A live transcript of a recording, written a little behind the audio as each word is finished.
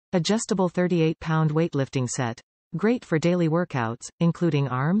Adjustable 38-pound weightlifting set. Great for daily workouts, including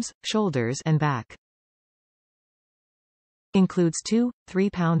arms, shoulders, and back. Includes 2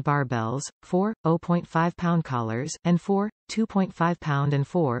 3-pound barbells, 4 0.5-pound collars, and 4 2.5-pound and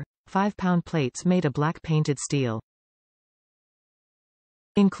 4 5-pound plates made of black painted steel.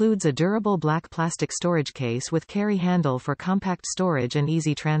 Includes a durable black plastic storage case with carry handle for compact storage and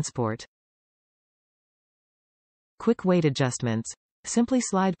easy transport. Quick weight adjustments. Simply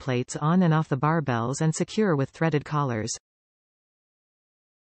slide plates on and off the barbells and secure with threaded collars.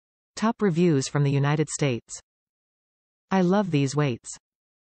 Top reviews from the United States. I love these weights.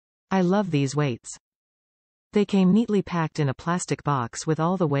 I love these weights. They came neatly packed in a plastic box with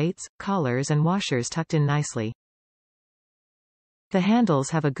all the weights, collars and washers tucked in nicely. The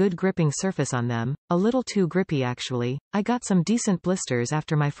handles have a good gripping surface on them, a little too grippy actually. I got some decent blisters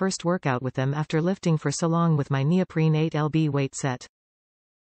after my first workout with them after lifting for so long with my neoprene 8lb weight set.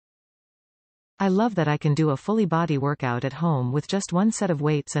 I love that I can do a fully body workout at home with just one set of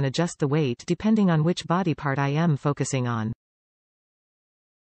weights and adjust the weight depending on which body part I am focusing on.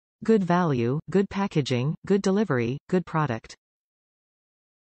 Good value, good packaging, good delivery, good product.